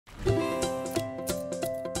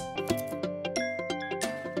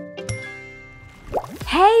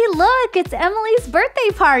Hey, look, it's Emily's birthday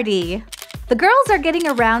party! The girls are getting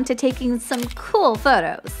around to taking some cool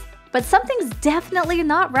photos, but something's definitely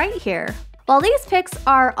not right here. While these pics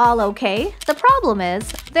are all okay, the problem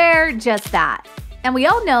is they're just that. And we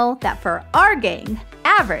all know that for our gang,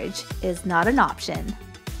 average is not an option.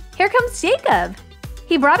 Here comes Jacob.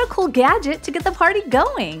 He brought a cool gadget to get the party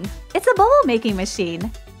going. It's a bubble making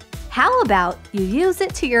machine. How about you use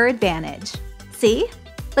it to your advantage? See?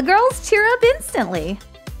 The girls cheer up instantly.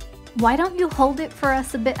 Why don't you hold it for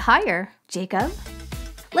us a bit higher, Jacob?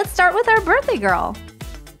 Let's start with our birthday girl.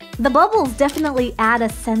 The bubbles definitely add a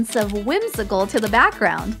sense of whimsical to the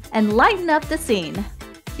background and lighten up the scene.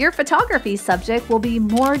 Your photography subject will be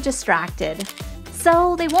more distracted,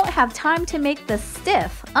 so they won't have time to make the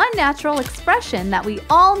stiff, unnatural expression that we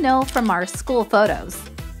all know from our school photos.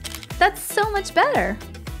 That's so much better,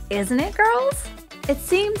 isn't it, girls? It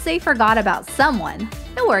seems they forgot about someone.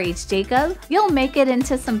 No worries, Jacob. You'll make it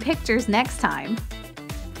into some pictures next time.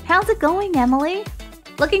 How's it going, Emily?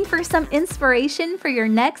 Looking for some inspiration for your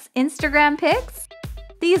next Instagram pics?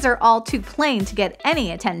 These are all too plain to get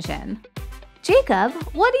any attention. Jacob,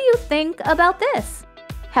 what do you think about this?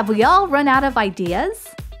 Have we all run out of ideas?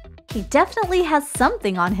 He definitely has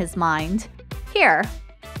something on his mind. Here,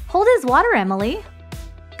 hold his water, Emily.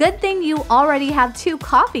 Good thing you already have 2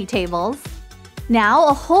 coffee tables. Now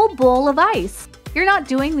a whole bowl of ice. You're not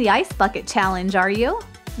doing the ice bucket challenge, are you?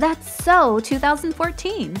 That's so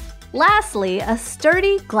 2014. Lastly, a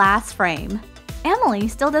sturdy glass frame. Emily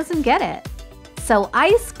still doesn't get it. So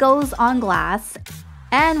ice goes on glass,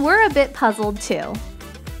 and we're a bit puzzled too.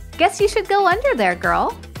 Guess you should go under there,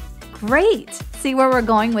 girl. Great! See where we're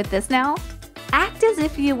going with this now? Act as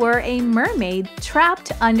if you were a mermaid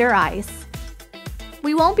trapped under ice.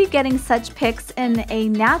 We won't be getting such pics in a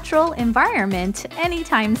natural environment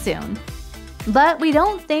anytime soon. But we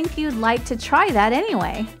don't think you'd like to try that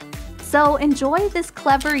anyway. So enjoy this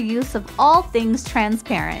clever use of all things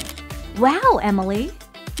transparent. Wow, Emily!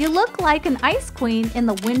 You look like an ice queen in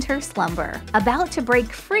the winter slumber, about to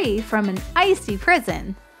break free from an icy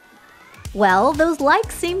prison. Well, those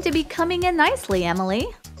likes seem to be coming in nicely, Emily.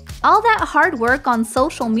 All that hard work on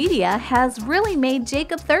social media has really made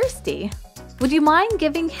Jacob thirsty. Would you mind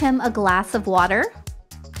giving him a glass of water?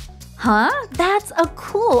 Huh? That's a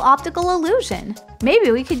cool optical illusion. Maybe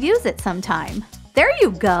we could use it sometime. There you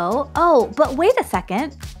go. Oh, but wait a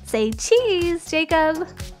second. Say cheese, Jacob.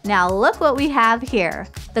 Now look what we have here.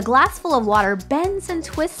 The glass full of water bends and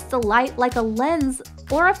twists the light like a lens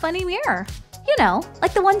or a funny mirror. You know,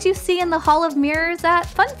 like the ones you see in the Hall of Mirrors at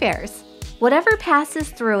fun fairs. Whatever passes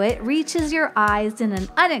through it reaches your eyes in an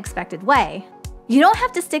unexpected way. You don't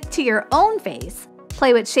have to stick to your own face.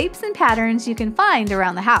 Play with shapes and patterns you can find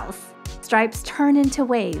around the house. Stripes turn into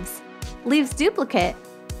waves. Leaves duplicate.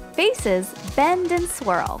 Faces bend and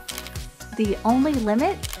swirl. The only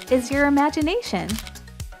limit is your imagination.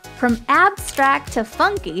 From abstract to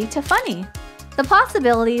funky to funny. The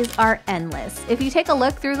possibilities are endless if you take a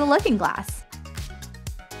look through the looking glass.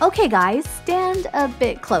 Okay guys, stand a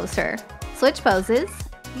bit closer. Switch poses.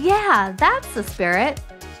 Yeah, that's the spirit.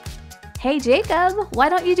 Hey Jacob, why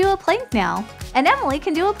don't you do a plank now? And Emily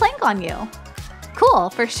can do a plank on you.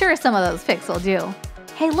 Cool, for sure some of those pics will do.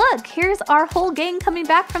 Hey look, here's our whole gang coming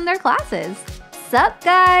back from their classes. Sup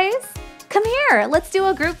guys? Come here, let's do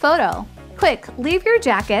a group photo. Quick, leave your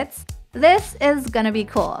jackets. This is gonna be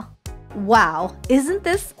cool. Wow, isn't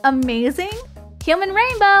this amazing? Human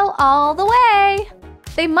rainbow all the way.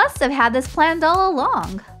 They must have had this planned all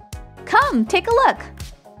along. Come, take a look.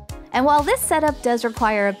 And while this setup does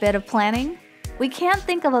require a bit of planning, we can't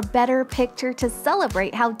think of a better picture to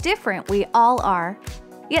celebrate how different we all are,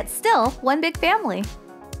 yet still one big family.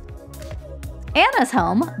 Anna's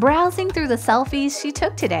home, browsing through the selfies she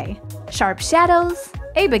took today. Sharp shadows,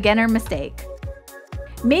 a beginner mistake.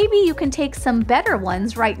 Maybe you can take some better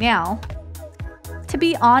ones right now. To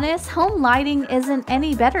be honest, home lighting isn't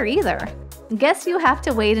any better either. Guess you have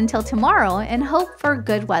to wait until tomorrow and hope for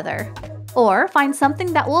good weather. Or find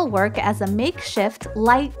something that will work as a makeshift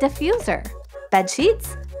light diffuser.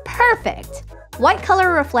 Bedsheets? Perfect! White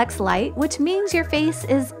color reflects light, which means your face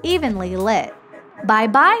is evenly lit.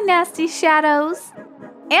 Bye-bye, nasty shadows!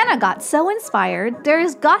 Anna got so inspired,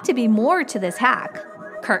 there's got to be more to this hack.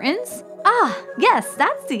 Curtains? Ah, yes,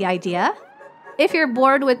 that's the idea. If you're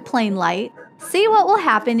bored with plain light, see what will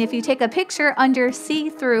happen if you take a picture under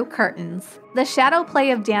see-through curtains. The shadow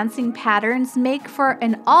play of dancing patterns make for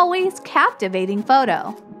an always captivating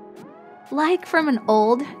photo. Like from an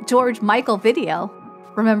old George Michael video.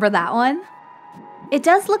 Remember that one? It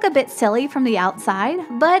does look a bit silly from the outside,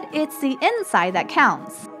 but it's the inside that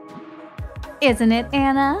counts. Isn't it,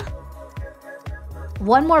 Anna?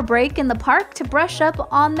 One more break in the park to brush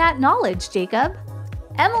up on that knowledge, Jacob.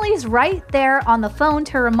 Emily's right there on the phone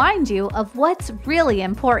to remind you of what's really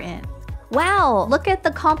important. Wow, look at the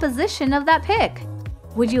composition of that pic.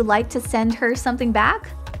 Would you like to send her something back?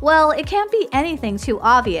 Well, it can't be anything too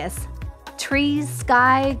obvious. Trees,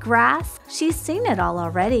 sky, grass, she's seen it all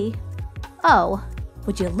already. Oh,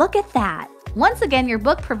 would you look at that? Once again, your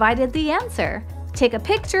book provided the answer. Take a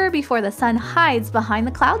picture before the sun hides behind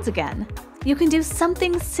the clouds again. You can do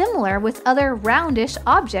something similar with other roundish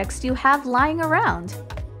objects you have lying around.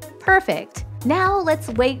 Perfect. Now let's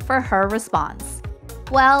wait for her response.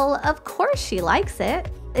 Well, of course she likes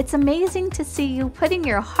it. It's amazing to see you putting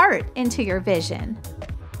your heart into your vision.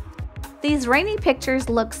 These rainy pictures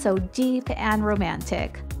look so deep and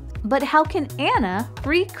romantic. But how can Anna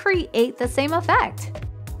recreate the same effect?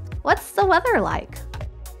 What's the weather like?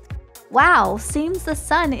 Wow, seems the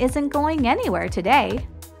sun isn't going anywhere today.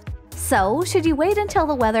 So, should you wait until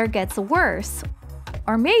the weather gets worse?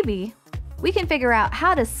 Or maybe we can figure out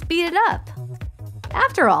how to speed it up.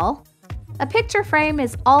 After all, a picture frame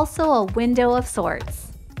is also a window of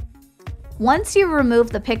sorts. Once you remove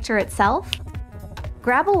the picture itself,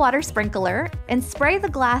 grab a water sprinkler and spray the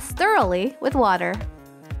glass thoroughly with water.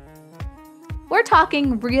 We're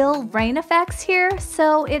talking real rain effects here,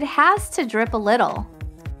 so it has to drip a little.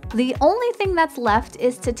 The only thing that's left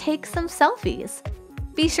is to take some selfies.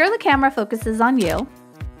 Be sure the camera focuses on you,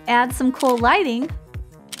 add some cool lighting,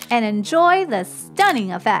 and enjoy the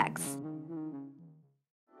stunning effects.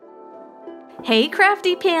 Hey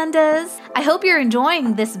crafty pandas! I hope you're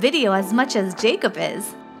enjoying this video as much as Jacob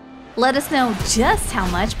is. Let us know just how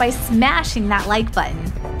much by smashing that like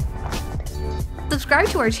button. Subscribe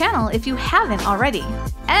to our channel if you haven't already.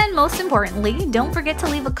 And most importantly, don't forget to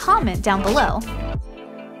leave a comment down below.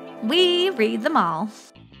 We read them all.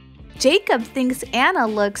 Jacob thinks Anna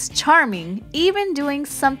looks charming, even doing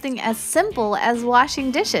something as simple as washing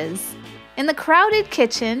dishes. In the crowded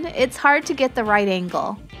kitchen, it's hard to get the right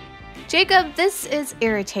angle. Jacob, this is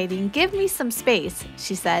irritating. Give me some space,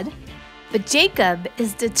 she said. But Jacob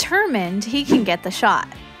is determined he can get the shot.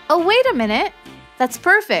 Oh, wait a minute. That's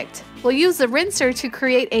perfect. We'll use the rinser to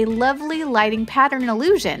create a lovely lighting pattern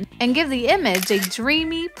illusion and give the image a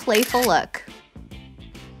dreamy, playful look.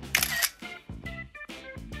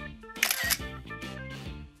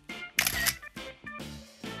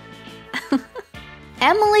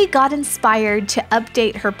 Emily got inspired to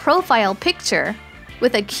update her profile picture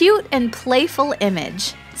with a cute and playful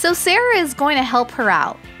image. So Sarah is going to help her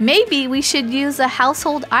out. Maybe we should use a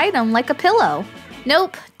household item like a pillow.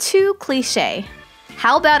 Nope, too cliche.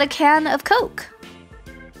 How about a can of Coke?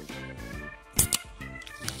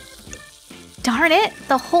 Darn it,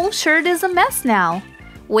 the whole shirt is a mess now.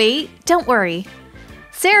 Wait, don't worry.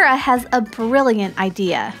 Sarah has a brilliant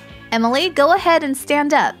idea. Emily, go ahead and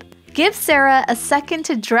stand up. Give Sarah a second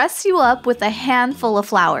to dress you up with a handful of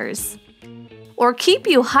flowers. Or keep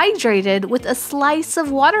you hydrated with a slice of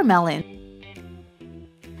watermelon.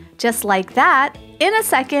 Just like that, in a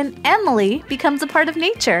second, Emily becomes a part of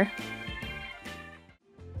nature.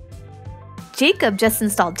 Jacob just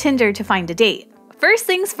installed Tinder to find a date. First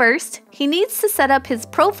things first, he needs to set up his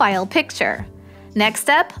profile picture. Next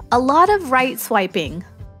step, a lot of right swiping.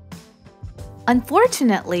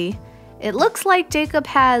 Unfortunately, it looks like Jacob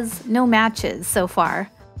has no matches so far.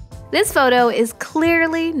 This photo is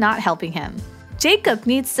clearly not helping him. Jacob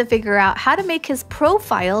needs to figure out how to make his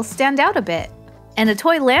profile stand out a bit. And a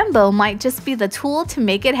toy Lambo might just be the tool to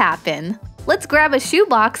make it happen. Let's grab a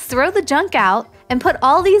shoebox, throw the junk out, and put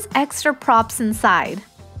all these extra props inside.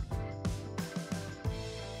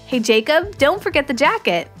 Hey Jacob, don't forget the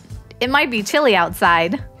jacket. It might be chilly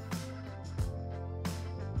outside.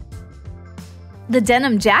 The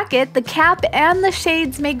denim jacket, the cap, and the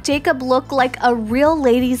shades make Jacob look like a real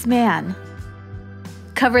ladies' man.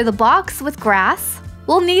 Cover the box with grass.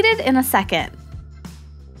 We'll need it in a second.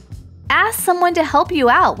 Ask someone to help you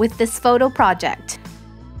out with this photo project.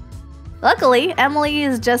 Luckily, Emily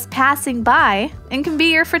is just passing by and can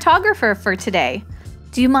be your photographer for today.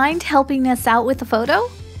 Do you mind helping us out with the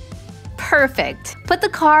photo? Perfect. Put the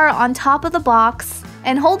car on top of the box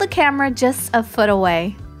and hold the camera just a foot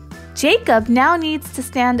away. Jacob now needs to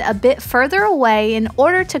stand a bit further away in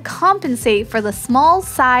order to compensate for the small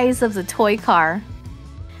size of the toy car.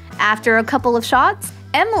 After a couple of shots,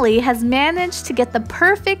 Emily has managed to get the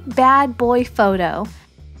perfect bad boy photo.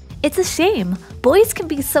 It's a shame. Boys can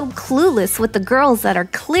be so clueless with the girls that are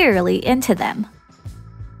clearly into them.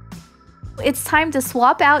 It's time to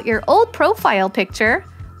swap out your old profile picture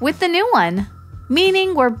with the new one,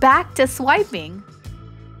 meaning we're back to swiping.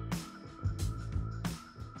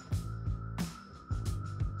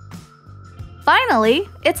 Finally,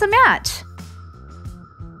 it's a match.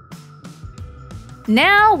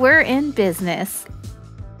 Now we're in business.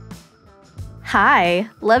 Hi,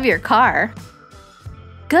 love your car.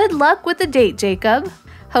 Good luck with the date, Jacob.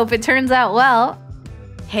 Hope it turns out well.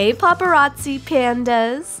 Hey paparazzi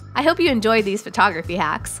pandas! I hope you enjoyed these photography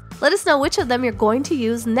hacks. Let us know which of them you're going to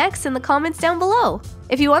use next in the comments down below.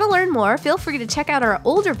 If you want to learn more, feel free to check out our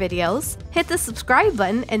older videos, hit the subscribe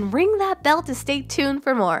button, and ring that bell to stay tuned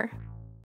for more.